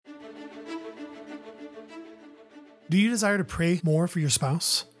Do you desire to pray more for your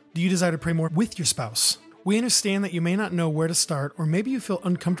spouse? Do you desire to pray more with your spouse? We understand that you may not know where to start, or maybe you feel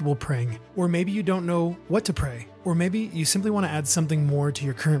uncomfortable praying, or maybe you don't know what to pray, or maybe you simply want to add something more to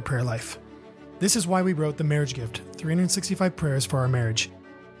your current prayer life. This is why we wrote The Marriage Gift, 365 Prayers for Our Marriage.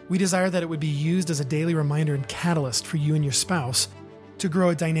 We desire that it would be used as a daily reminder and catalyst for you and your spouse to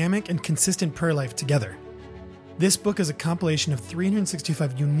grow a dynamic and consistent prayer life together. This book is a compilation of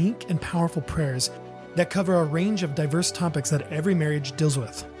 365 unique and powerful prayers that cover a range of diverse topics that every marriage deals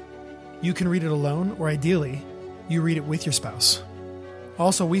with. You can read it alone, or ideally, you read it with your spouse.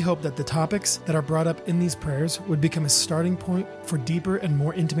 Also, we hope that the topics that are brought up in these prayers would become a starting point for deeper and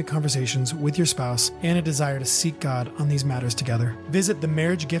more intimate conversations with your spouse and a desire to seek God on these matters together. Visit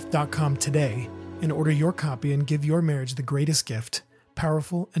themarriagegift.com today and order your copy and give your marriage the greatest gift,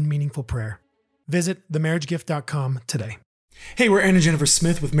 powerful and meaningful prayer. Visit themarriagegift.com today. Hey, we're Aaron and Jennifer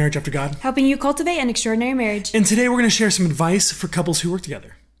Smith with Marriage After God, helping you cultivate an extraordinary marriage. And today we're going to share some advice for couples who work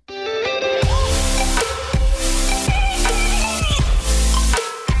together.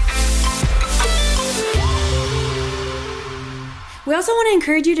 We also want to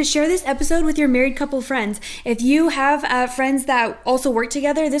encourage you to share this episode with your married couple friends. If you have friends that also work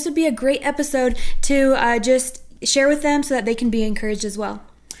together, this would be a great episode to just share with them so that they can be encouraged as well.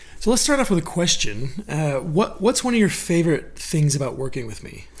 So let's start off with a question. What's one of your favorite things about working with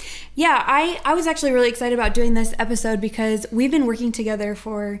me? Yeah, I was actually really excited about doing this episode because we've been working together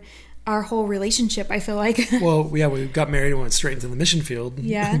for our whole relationship, I feel like. Well, yeah, we got married and went straight into the mission field.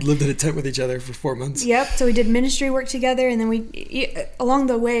 Yeah. And lived in a tent with each other for 4 months. Yep. So we did ministry work together, and then we, along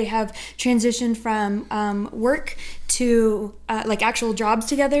the way, have transitioned from work to like actual jobs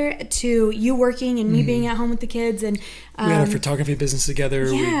together to you working and me being at home with the kids. And we had a photography business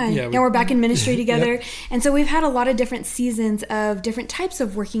together. Now we're back in ministry together. Yep. And so we've had a lot of different seasons of different types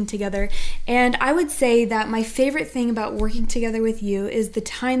of working together. And I would say that my favorite thing about working together with you is the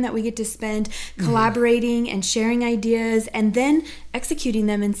time that we get to spend collaborating and sharing ideas and then executing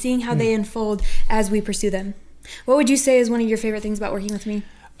them and seeing how they unfold as we pursue them. What would you say is one of your favorite things about working with me?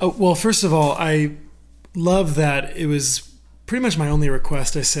 Oh, well, first of all, I love that it was pretty much my only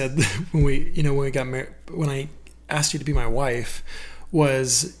request. I said when we got married, when I asked you to be my wife,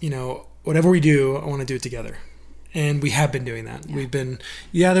 was, whatever we do, I want to do it together. And we have been doing that.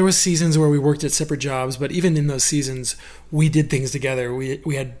 Yeah. There was seasons where we worked at separate jobs, but even in those seasons, we did things together.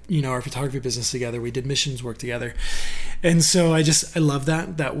 We had, our photography business together. We did missions work together. And so I love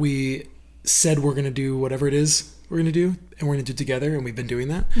that we said we're going to do whatever it is we're going to do, and we're going to do it together, and we've been doing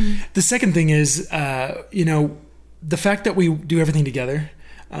that. Mm-hmm. The second thing is, the fact that we do everything together,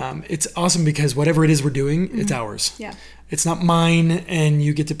 it's awesome because whatever it is we're doing, it's ours. Yeah. It's not mine and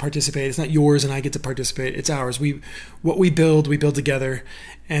you get to participate. It's not yours and I get to participate. It's ours. What we build together,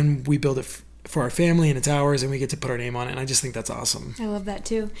 and we build it for our family, and it's ours, and we get to put our name on it. And I just think that's awesome. I love that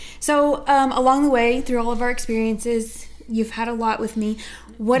too. So along the way, through all of our experiences, you've had a lot with me.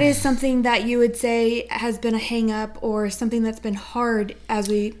 What is something that you would say has been a hang up or something that's been hard as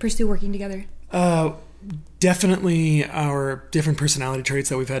we pursue working together? Definitely our different personality traits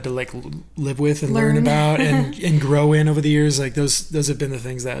that we've had to live with and learn about and grow in over the years. Like those have been the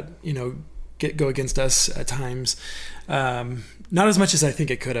things that, go against us at times. Not as much as I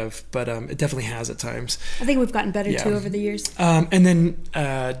think it could have, but it definitely has at times. I think we've gotten better too over the years. And then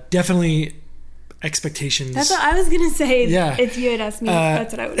definitely expectations. That's what I was going to say. Yeah. If you had asked me,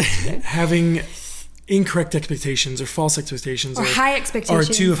 that's what I would have said. Having incorrect expectations or false expectations or high expectations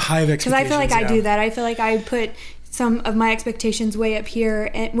or too high of expectations. Because I feel like I do that. I feel like I put some of my expectations way up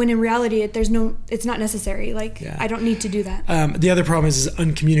here, and when in reality it's not necessary. I don't need to do that. The other problem is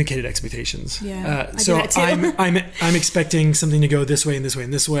uncommunicated expectations. Yeah, so I do that too. I'm expecting something to go this way and this way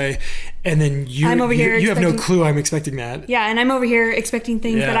and this way, and then you have no clue I'm expecting that. Yeah, and I'm over here expecting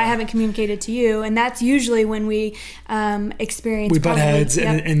things that I haven't communicated to you, and that's usually when we experience butt heads,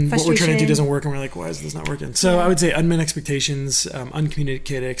 and what we're trying to do doesn't work, and we're like, why is this not working? So I would say unmet expectations,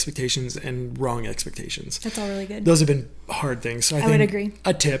 uncommunicated expectations, and wrong expectations. That's all really good. Those have been hard things. So I think would agree.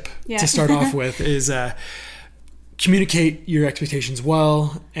 A tip to start off with is communicate your expectations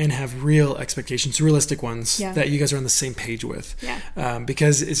well and have real expectations, realistic ones that you guys are on the same page with. Yeah.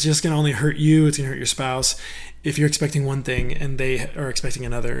 Because it's just going to only hurt you. It's going to hurt your spouse if you're expecting one thing and they are expecting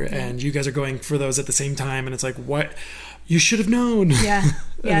another, and you guys are going for those at the same time. And it's like, what? You should have known. Yeah.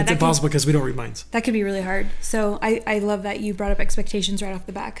 And it's impossible because we don't read minds. That could be really hard. So I love that you brought up expectations right off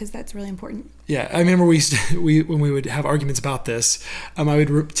the bat, because that's really important. Yeah, I remember when we would have arguments about this, I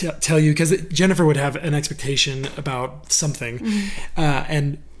would tell you, because Jennifer would have an expectation about something,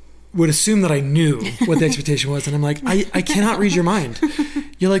 and would assume that I knew what the expectation was, and I'm like, I cannot read your mind.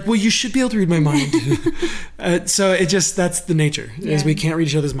 You're like, well, you should be able to read my mind. So that's the nature, is we can't read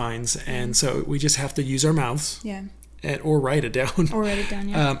each other's minds. And so we just have to use our mouths. Yeah. Or write it down.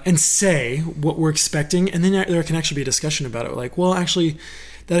 Yeah. And say what we're expecting. And then there can actually be a discussion about it. Like, well, actually,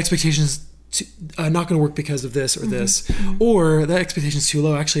 that expectation is not going to work because of this or this. Or that expectation is too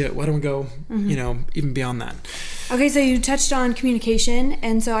low. Actually, why don't we go, even beyond that? Okay, so you touched on communication,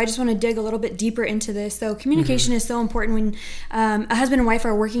 and so I just want to dig a little bit deeper into this. So communication is so important when a husband and wife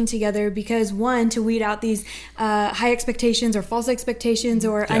are working together, because one, to weed out these high expectations or false expectations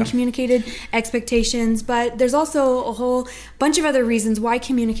or uncommunicated expectations, but there's also a whole bunch of other reasons why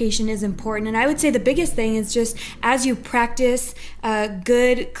communication is important. And I would say the biggest thing is just as you practice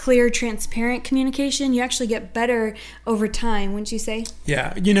good, clear, transparent communication, you actually get better over time, wouldn't you say?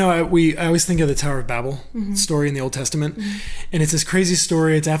 Yeah, I always think of the Tower of Babel story in the Old Testament, and it's this crazy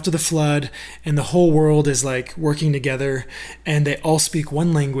story. It's after the flood, and the whole world is like working together, and they all speak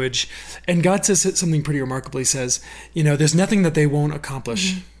one language. And God says something pretty remarkable. He says, there's nothing that they won't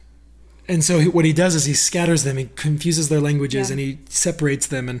accomplish. And so what he does is he scatters them, he confuses their languages, and he separates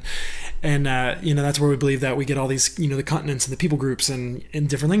them, and that's where we believe that we get all these the continents and the people groups and in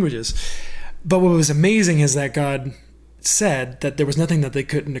different languages. But what was amazing is that God said that there was nothing that they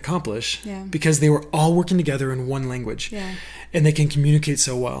couldn't accomplish because they were all working together in one language, and they can communicate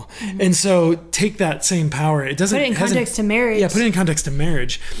so well. And so take that same power. It doesn't put it in context to marriage. Yeah, put it in context to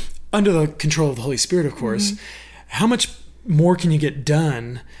marriage, under the control of the Holy Spirit, of course. How much more can you get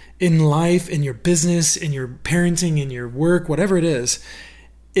done in life, in your business, in your parenting, in your work, whatever it is,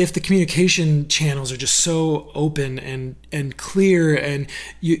 if the communication channels are just so open and clear, and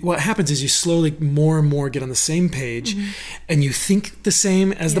what happens is you slowly more and more get on the same page, and you think the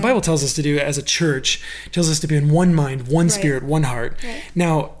same as the Bible tells us to do as a church. It tells us to be in one mind, one spirit, one heart. Right.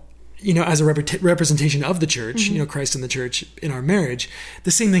 Now, as a representation of the church, Christ and the church in our marriage,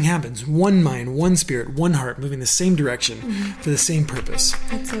 the same thing happens. One mind, one spirit, one heart, moving the same direction for the same purpose.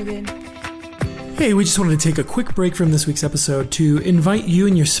 That's so good. Hey, we just wanted to take a quick break from this week's episode to invite you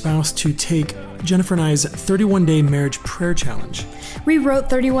and your spouse to take Jennifer and I's 31-day marriage prayer challenge. We wrote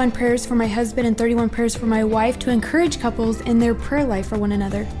 31 prayers for my husband and 31 prayers for my wife to encourage couples in their prayer life for one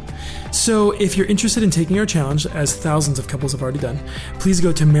another. So if you're interested in taking our challenge, as thousands of couples have already done, please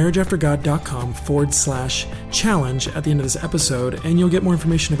go to marriageaftergod.com/challenge at the end of this episode, and you'll get more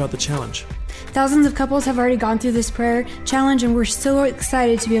information about the challenge. Thousands of couples have already gone through this prayer challenge, and we're so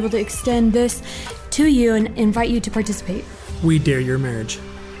excited to be able to extend this to you and invite you to participate. We dare your marriage.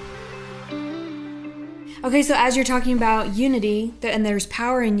 Okay, so as you're talking about unity, and there's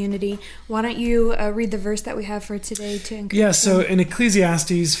power in unity, why don't you read the verse that we have for today to encourage them? So in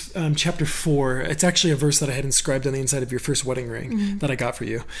Ecclesiastes chapter 4, it's actually a verse that I had inscribed on the inside of your first wedding ring that I got for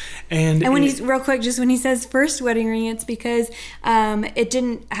you. And when real quick, just when he says first wedding ring, it's because it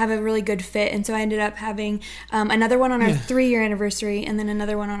didn't have a really good fit, and so I ended up having another one on our 3-year anniversary, and then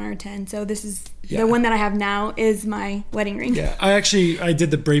another one on our 10. So this is the one that I have now is my wedding ring. Yeah, I did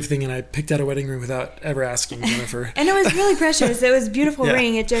the brave thing, and I picked out a wedding ring without ever asking Jennifer. And it was really precious. It was a beautiful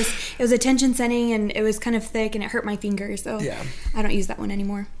ring. It was a tension setting, and it was kind of thick, and it hurt my fingers. So I don't use that one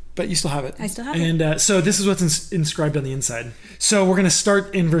anymore. But you still have it. I still have it. And so this is what's inscribed on the inside. So we're going to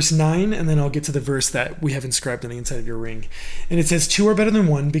start in verse 9, and then I'll get to the verse that we have inscribed on the inside of your ring. And it says, 2 are better than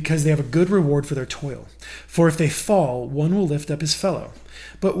one because they have a good reward for their toil. For if they fall, one will lift up his fellow.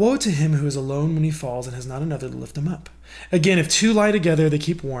 But woe to him who is alone when he falls and has not another to lift him up. Again, if 2 lie together, they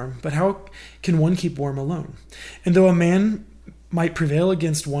keep warm. But how can one keep warm alone? And though a man might prevail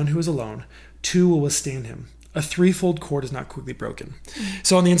against one who is alone, 2 will withstand him. A threefold cord is not quickly broken.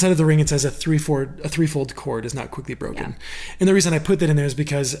 So on the inside of the ring, it says a threefold cord is not quickly broken. Yeah. And the reason I put that in there is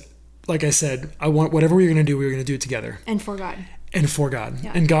because, like I said, I want whatever we were going to do it together. And for God.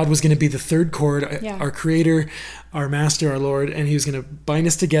 Yeah. And God was going to be the third cord, our creator, our master, our Lord, and he was going to bind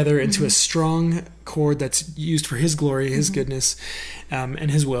us together into a strong cord that's used for his glory, his goodness,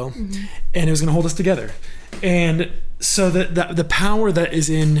 and his will. And it was going to hold us together. And so the power that is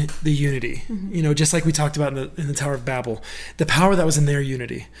in the unity, just like we talked about in the Tower of Babel, the power that was in their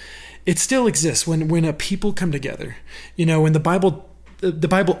unity, it still exists when a people come together. When the Bible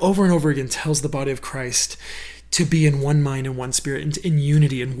over and over again tells the body of Christ to be in one mind and one spirit, in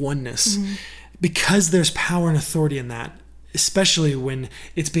unity and oneness, because there's power and authority in that, especially when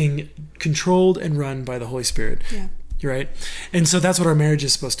it's being controlled and run by the Holy Spirit. Yeah. Right? And so that's what our marriage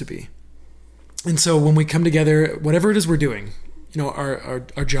is supposed to be. And so when we come together, whatever it is we're doing, our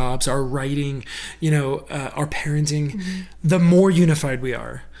jobs, our writing, our parenting, the more unified we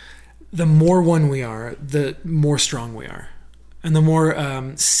are, the more one we are, the more strong we are. And the more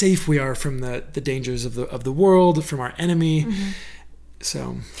safe we are from the dangers of the world, from our enemy.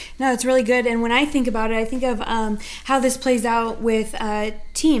 So no, it's really good. And when I think about it, I think of how this plays out with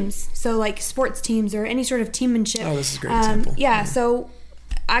teams. So like sports teams or any sort of teammanship. Oh, this is a great example. Yeah. So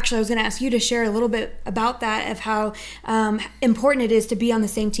actually, I was going to ask you to share a little bit about that, of how important it is to be on the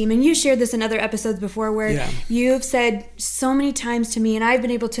same team. And you shared this in other episodes before where you've said so many times to me, and I've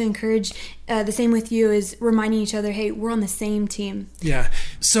been able to encourage the same with you, is reminding each other, hey, we're on the same team. Yeah.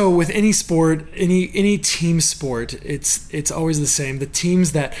 So with any sport, any team sport, it's always the same. The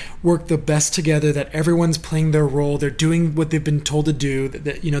teams that work the best together, that everyone's playing their role, they're doing what they've been told to do,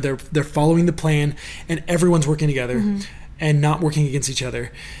 that they're following the plan, and everyone's working together. And not working against each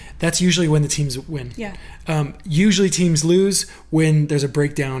other. That's usually when the teams win. Yeah. Usually teams lose when there's a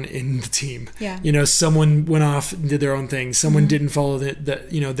breakdown in the team. Yeah. Someone went off and did their own thing. Someone didn't follow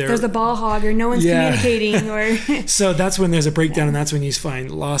there's a ball hog, or no one's communicating, or so that's when there's a breakdown, and that's when you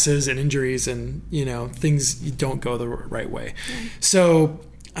find losses and injuries and things don't go the right way. Yeah. So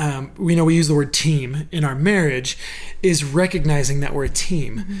we use the word team in our marriage, is recognizing that we're a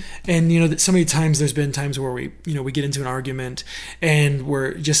team. And that so many times there's been times where we get into an argument and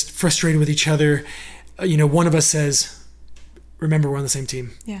we're just frustrated with each other. One of us says, remember, we're on the same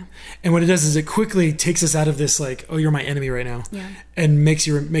team. Yeah. And what it does is it quickly takes us out of this, like, oh, you're my enemy right now. Yeah. And makes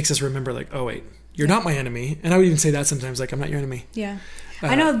us remember, like, oh wait, you're not my enemy. And I would even say that sometimes, like, I'm not your enemy. Yeah.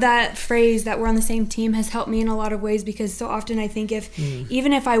 I know that phrase, that we're on the same team, has helped me in a lot of ways, because so often I think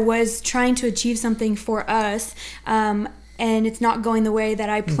even if I was trying to achieve something for us, and it's not going the way that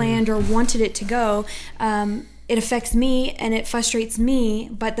I planned or wanted it to go, it affects me and it frustrates me.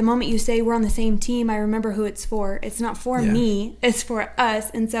 But the moment you say we're on the same team, I remember who it's for. It's not for me, it's for us.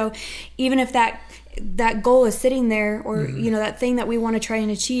 And so even if that goal is sitting there, or that thing that we want to try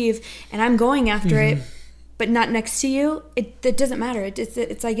and achieve, and I'm going after it, but not next to you, it doesn't matter.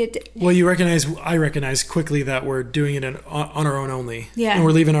 It's like it. Well, I recognize quickly that we're doing it on our own only. Yeah. And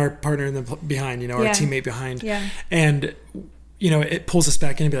we're leaving our partner behind, our teammate behind. Yeah. And it pulls us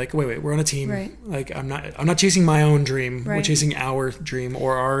back in and be like, wait, we're on a team. Right. Like I'm not chasing my own dream. Right. We're chasing our dream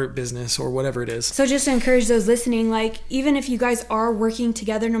or our business or whatever it is. So just to encourage those listening, like, even if you guys are working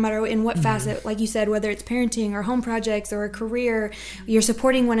together, no matter in what facet, like you said, whether it's parenting or home projects or a career, you're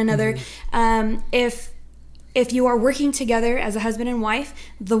supporting one another. If you are working together as a husband and wife,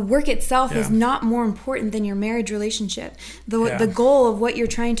 the work itself is not more important than your marriage relationship. The goal of what you're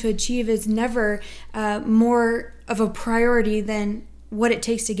trying to achieve is never more of a priority than what it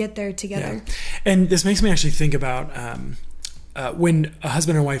takes to get there together. Yeah. And this makes me actually think about when a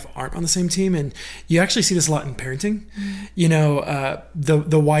husband and wife aren't on the same team, and you actually see this a lot in parenting.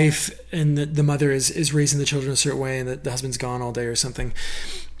 The wife and the mother is raising the children a certain way, and the husband's gone all day or something.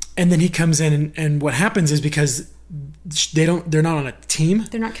 And then he comes in, and what happens is, because they're not on a team.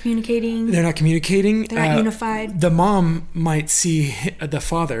 They're not communicating. They're not unified. The mom might see the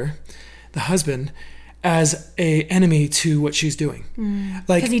father, the husband, as a enemy to what she's doing.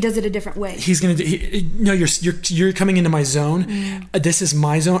 Like, because he does it a different way. He's going to you're coming into my zone. This is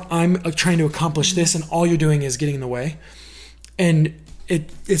my zone. I'm trying to accomplish this, and all you're doing is getting in the way. And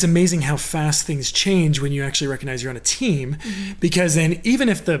it's amazing how fast things change when you actually recognize you're on a team, because then even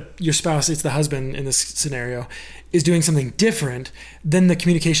if your spouse, it's the husband in this scenario, is doing something different, then the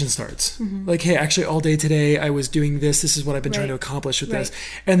communication starts. Like, hey, actually all day today I was doing this. This is what I've been trying to accomplish with this.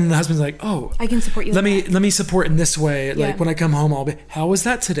 And then the husband's like, oh, I can support you. Let me support in this way. Like when I come home, how was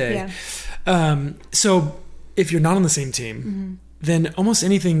that today? So if you're not on the same team, then almost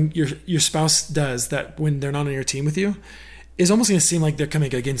anything your spouse does that when they're not on your team with you is almost going to seem like they're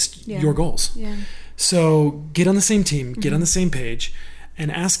coming against your goals. Yeah. So get on the same team, get on the same page, and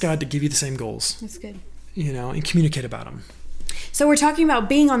ask God to give you the same goals. That's good. And communicate about them. So we're talking about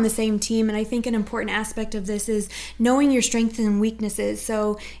being on the same team, and I think an important aspect of this is knowing your strengths and weaknesses.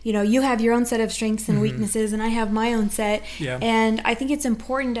 So, you have your own set of strengths and weaknesses, and I have my own set. Yeah. And I think it's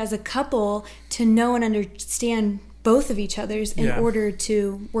important as a couple to know and understand both of each other's in order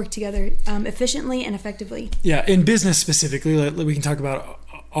to work together efficiently and effectively. Yeah, in business specifically, we can talk about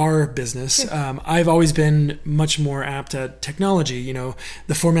our business. Sure. I've always been much more apt at technology,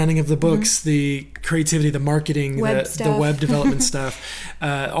 the formatting of the books, the creativity, the marketing, the web development stuff,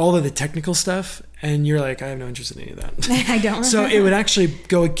 all of the technical stuff. And you're like, I have no interest in any of that. I don't. So it would actually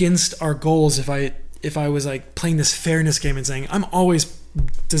go against our goals if I was like playing this fairness game and saying, I'm always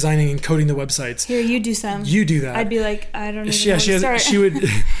designing and coding the websites. Here, you do some. You do that. I'd be like, I don't know where to start. She would,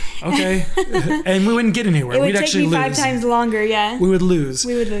 okay. And we wouldn't get anywhere. We'd actually lose. 5 times longer, We would lose.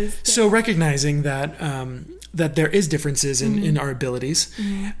 Yeah. So recognizing that that there is differences in our abilities,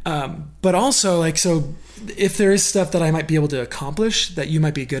 but also so if there is stuff that I might be able to accomplish that you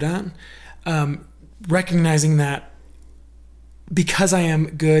might be good at, recognizing that because I am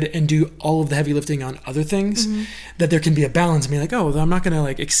good and do all of the heavy lifting on other things, that there can be a balance and be like, oh, well, I'm not going to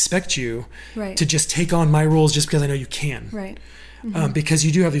like expect you to just take on my roles just because I know you can. Right. Because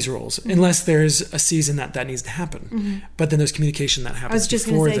you do have these roles, unless there's a season that needs to happen. But then there's communication that happens. I was just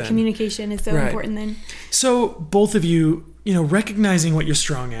going to say communication is so important then. So both of you, recognizing what you're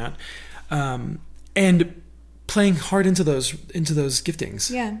strong at, and playing hard into those giftings.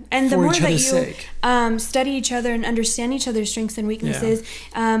 Yeah, and the more that you study each other and understand each other's strengths and weaknesses,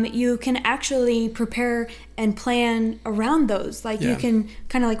 you can actually prepare and plan around those. Like you can,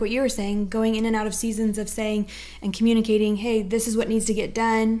 kind of like what you were saying, going in and out of seasons of saying and communicating, hey, this is what needs to get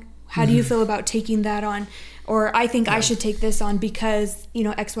done. How do you feel about taking that on? Or I think I should take this on because,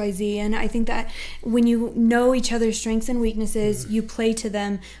 XYZ. And I think that when you know each other's strengths and weaknesses, you play to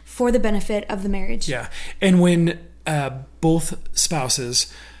them for the benefit of the marriage. Yeah. And when both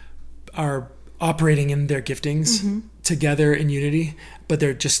spouses are operating in their giftings together in unity, but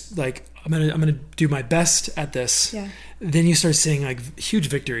they're just like, I'm gonna do my best at this. Yeah. Then you start seeing like huge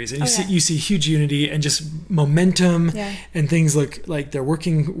victories, and you see huge unity and just momentum, and things look like they're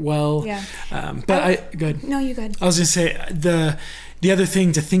working well. Yeah. Good. No, you good. I was gonna say the other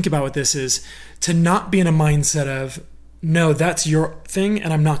thing to think about with this is to not be in a mindset of, no, that's your thing,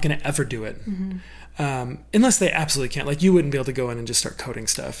 and I'm not gonna ever do it. Unless they absolutely can't. Like you wouldn't be able to go in and just start coding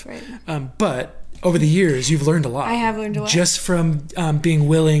stuff. Right. But over the years, you've learned a lot. I have learned a lot. Just from being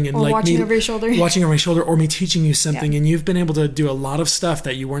willing and like watching over my shoulder, or me teaching you something, and you've been able to do a lot of stuff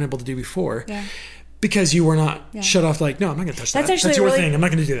that you weren't able to do before. Yeah. Because you were not shut off like, no, I'm not going to touch that. That's your thing. I'm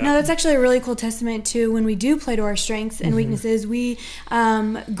not going to do that. No, that's actually a really cool testament to when we do play to our strengths and weaknesses, we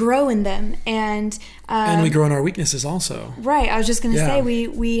grow in them. And we grow in our weaknesses also. Right. I was just going to say,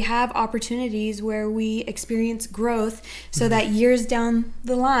 we have opportunities where we experience growth so that years down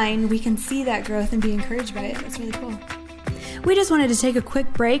the line, we can see that growth and be encouraged by it. That's really cool. We just wanted to take a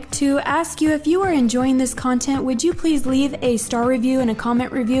quick break to ask you, if you are enjoying this content, would you please leave a star review and a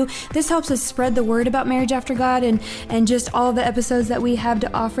comment review? This helps us spread the word about Marriage After God and just all the episodes that we have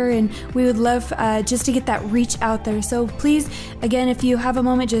to offer, and we would love just to get that reach out there. So please, again, if you have a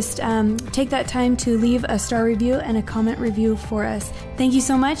moment, just take that time to leave a star review and a comment review for us. Thank you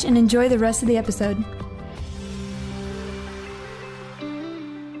so much, and enjoy the rest of the episode.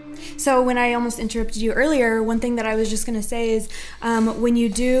 So when I almost interrupted you earlier, one thing that I was just going to say is when you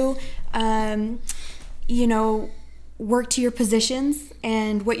do, work to your positions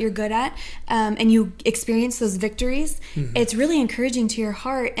and what you're good at, and you experience those victories, it's really encouraging to your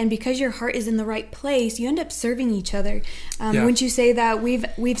heart. And because your heart is in the right place, you end up serving each other. Wouldn't you say that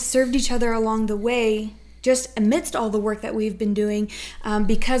we've served each other along the way, just amidst all the work that we've been doing,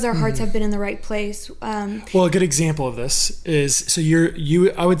 because our hearts have been in the right place. Well, a good example of this is, so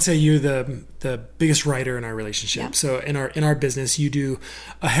I would say you're the biggest writer in our relationship. Yeah. So in our business, you do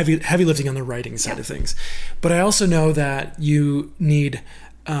a heavy lifting on the writing side of things. But I also know that you need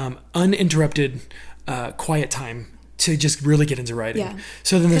uninterrupted quiet time to just really get into writing. Yeah.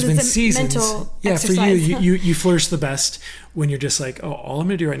 So then there's been seasons. For you flourish the best when you're just like, oh, all I'm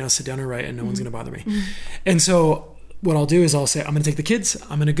going to do right now is sit down and write, and no one's going to bother me. And so what I'll do is I'll say, I'm going to take the kids,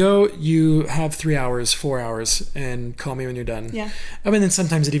 I'm going to go, you have 3 hours, 4 hours, and call me when you're done. Yeah. I mean, then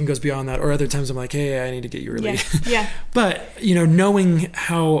sometimes it even goes beyond that, or other times I'm like, hey, I need to get you early. Yeah. But, knowing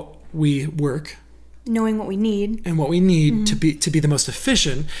how we work, knowing what we need to be the most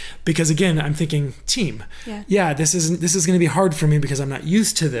efficient, because again, I'm thinking team. Yeah, this is going to be hard for me because I'm not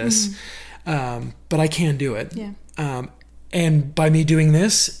used to this, but I can do it. Yeah. And by me doing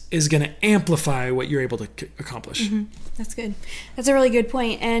this is going to amplify what you're able to accomplish. That's good. That's a really good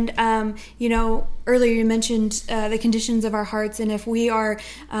point. And, earlier you mentioned the conditions of our hearts. And if we are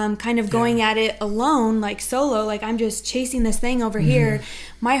kind of going at it alone, like solo, like I'm just chasing this thing over here,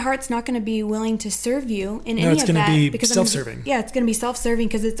 my heart's not going to be willing to serve you in any of that. It's going to be self-serving. It's going to be self-serving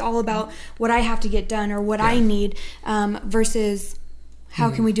because it's all about what I have to get done or what I need, versus how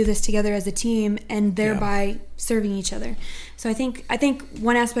can we do this together as a team and thereby serving each other. So I think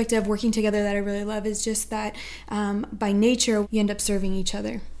one aspect of working together that I really love is just that by nature we end up serving each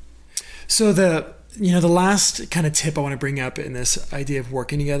other. So the last kind of tip I want to bring up in this idea of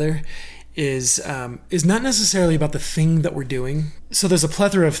working together is not necessarily about the thing that we're doing. So there's a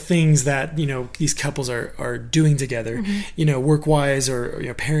plethora of things that these couples are doing together, work-wise or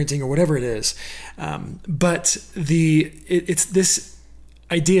parenting or whatever it is. But it's this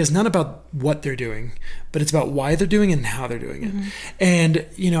idea is not about what they're doing, but it's about why they're doing it and how they're doing it. And,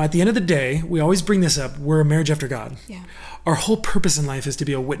 at the end of the day, we always bring this up. We're a marriage after God. Yeah. Our whole purpose in life is to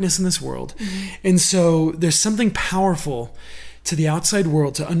be a witness in this world. And so there's something powerful to the outside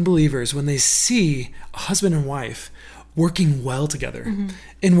world, to unbelievers, when they see a husband and wife working well together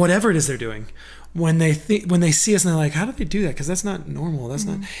in whatever it is they're doing. When they see us and they're like, how do they do that? Because that's not normal. That's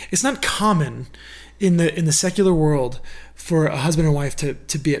not. It's not common in the secular world for a husband and wife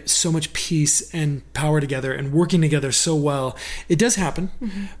to be at so much peace and power together and working together so well. It does happen,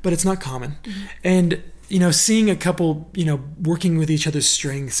 but it's not common. And seeing a couple, working with each other's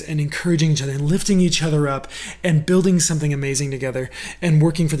strengths and encouraging each other and lifting each other up and building something amazing together and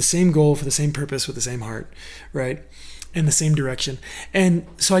working for the same goal, for the same purpose, with the same heart, right? In the same direction. And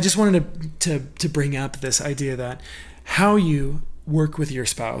so I just wanted to bring up this idea that how you work with your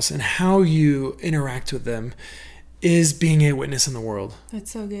spouse and how you interact with them is being a witness in the world.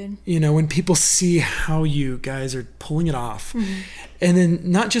 That's so good. When people see how you guys are pulling it off, and then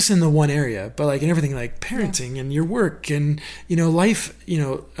not just in the one area, but like in everything, like parenting and your work and, life,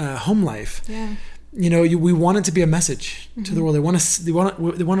 home life. Yeah. We want it to be a message to the world. They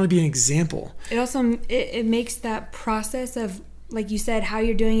want to be an example. It also, it makes that process of, like you said, how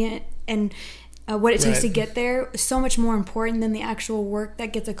you're doing it and what it takes to get there so much more important than the actual work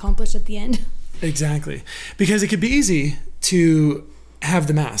that gets accomplished at the end. Exactly. Because it could be easy to have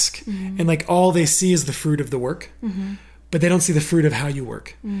the mask and like all they see is the fruit of the work, but they don't see the fruit of how you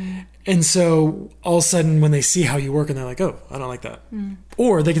work. And so all of a sudden when they see how you work and they're like, oh, I don't like that.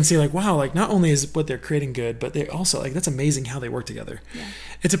 Or they can see like, wow, like not only is what they're creating good, but they also like, that's amazing how they work together. Yeah.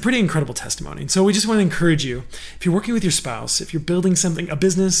 It's a pretty incredible testimony. And so we just want to encourage you, if you're working with your spouse, if you're building something, a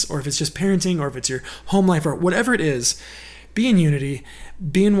business, or if it's just parenting, or if it's your home life, or whatever it is, be in unity,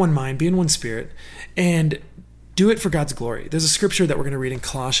 be in one mind, be in one spirit, and do it for God's glory. There's a scripture that we're going to read in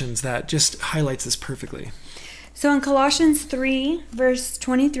Colossians that just highlights this perfectly. So in Colossians 3, verse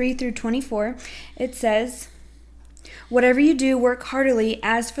 23 through 24, it says, "Whatever you do, work heartily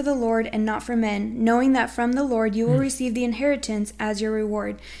as for the Lord and not for men, knowing that from the Lord you will receive the inheritance as your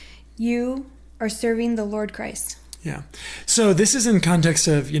reward. You are serving the Lord Christ." Yeah. So this is in context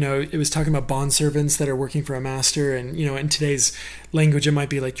of, it was talking about bondservants that are working for a master. And, in today's language, it might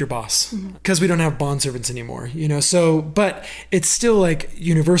be like your boss, because we don't have bondservants anymore, so, but it's still like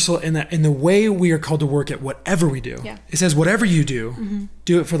universal in that, in the way we are called to work at whatever we do. Yeah. It says, whatever you do,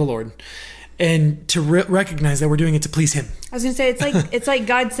 do it for the Lord. And to recognize that we're doing it to please Him. I was going to say, it's like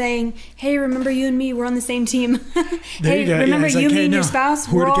God saying, hey, remember you and me, we're on the same team. Hey, remember you, me, and your spouse,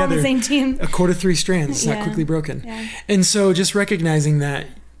 we're all on the same team. A cord of three strands, not quickly broken. Yeah. And so just recognizing that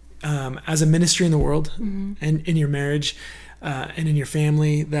as a ministry in the world and in your marriage and in your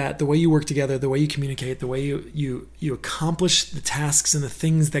family, that the way you work together, the way you communicate, the way you accomplish the tasks and the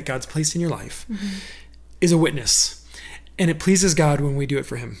things that God's placed in your life is a witness. And it pleases God when we do it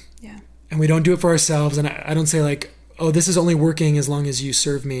for Him. Yeah. And we don't do it for ourselves. And I don't say like, oh, this is only working as long as you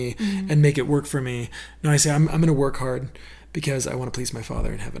serve me and make it work for me. No, I say I'm going to work hard because I want to please my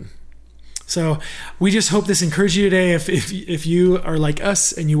Father in heaven. So we just hope this encouraged you today. If you are like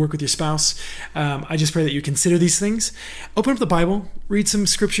us and you work with your spouse, I just pray that you consider these things. Open up the Bible, read some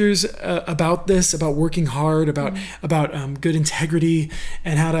scriptures about this, about working hard, about good integrity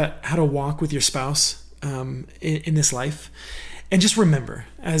and how to walk with your spouse in this life. And just remember,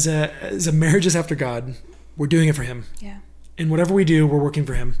 as a marriage is after God, we're doing it for Him. Yeah. And whatever we do, we're working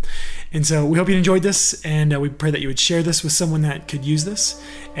for Him. And so we hope you enjoyed this, and we pray that you would share this with someone that could use this.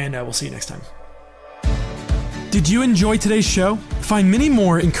 And we'll see you next time. Did you enjoy today's show? Find many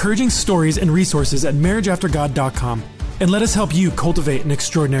more encouraging stories and resources at marriageaftergod.com, and let us help you cultivate an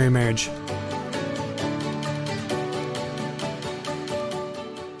extraordinary marriage.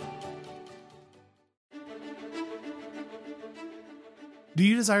 Do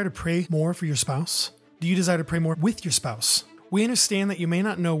you desire to pray more for your spouse? Do you desire to pray more with your spouse? We understand that you may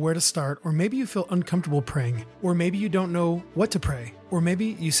not know where to start, or maybe you feel uncomfortable praying, or maybe you don't know what to pray, or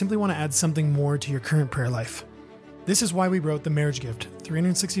maybe you simply want to add something more to your current prayer life. This is why we wrote The Marriage Gift,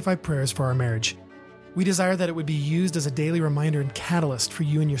 365 Prayers for Our Marriage. We desire that it would be used as a daily reminder and catalyst for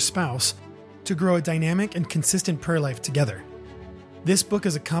you and your spouse to grow a dynamic and consistent prayer life together. This book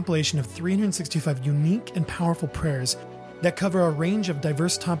is a compilation of 365 unique and powerful prayers that cover a range of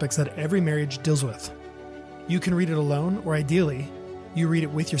diverse topics that every marriage deals with. You can read it alone, or ideally, you read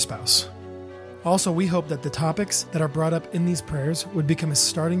it with your spouse. Also, we hope that the topics that are brought up in these prayers would become a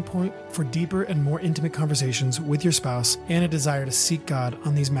starting point for deeper and more intimate conversations with your spouse and a desire to seek God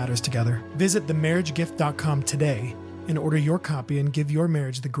on these matters together. Visit themarriagegift.com today and order your copy and give your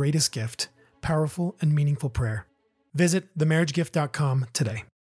marriage the greatest gift, powerful and meaningful prayer. Visit themarriagegift.com today.